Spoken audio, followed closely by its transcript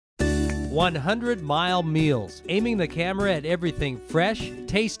100-mile meals, aiming the camera at everything fresh,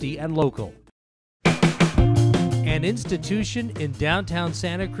 tasty, and local. An institution in downtown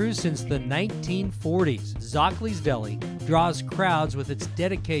Santa Cruz since the 1940s, Zoccoli's Deli draws crowds with its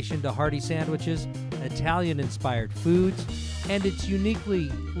dedication to hearty sandwiches, Italian-inspired foods, and its uniquely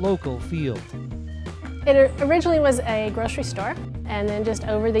local feel. It originally was a grocery store, and then just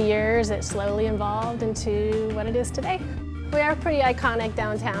over the years it slowly evolved into what it is today. We are pretty iconic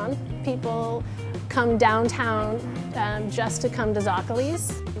downtown. People come downtown just to come to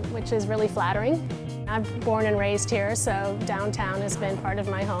Zoccoli's, which is really flattering. I'm born and raised here, so downtown has been part of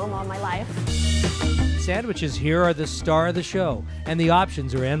my home all my life. Sandwiches here are the star of the show, and the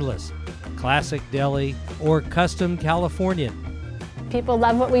options are endless. Classic deli or custom Californian. People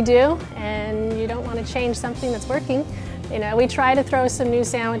love what we do, and you don't want to change something that's working. You know, we try to throw some new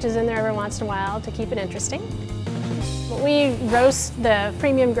sandwiches in there every once in a while to keep it interesting. We roast the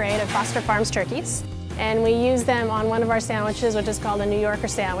premium grade of Foster Farms turkeys, and we use them on one of our sandwiches, which is called a New Yorker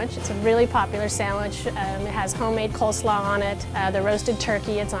sandwich. It's a really popular sandwich. It has homemade coleslaw on it, the roasted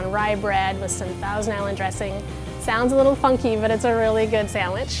turkey. It's on rye bread with some Thousand Island dressing. Sounds a little funky, but it's a really good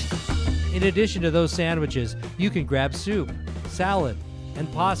sandwich. In addition to those sandwiches, you can grab soup, salad,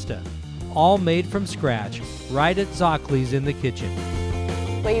 and pasta, all made from scratch, right at Zoccoli's in the kitchen.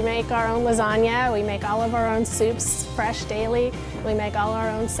 We make our own lasagna, we make all of our own soups fresh daily, we make all our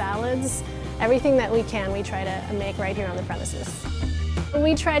own salads. Everything that we can, we try to make right here on the premises.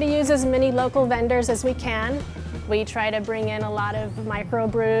 We try to use as many local vendors as we can. We try to bring in a lot of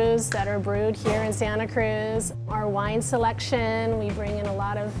microbrews that are brewed here in Santa Cruz. Our wine selection, we bring in a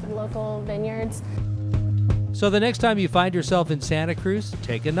lot of local vineyards. So the next time you find yourself in Santa Cruz,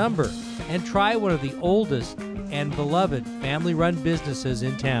 take a number and try one of the oldest and beloved family-run businesses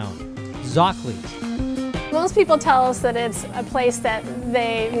in town, Zoccoli's. Most people tell us that it's a place that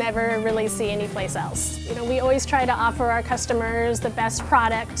they never really see anyplace else. You know, we always try to offer our customers the best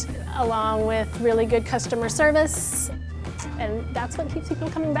product along with really good customer service, and that's what keeps people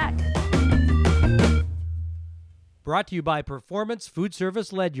coming back. Brought to you by Performance Food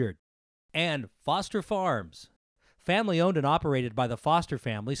Service Ledyard and Foster Farms. Family owned and operated by the Foster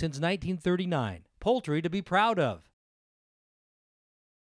family since 1939. Poultry to be proud of.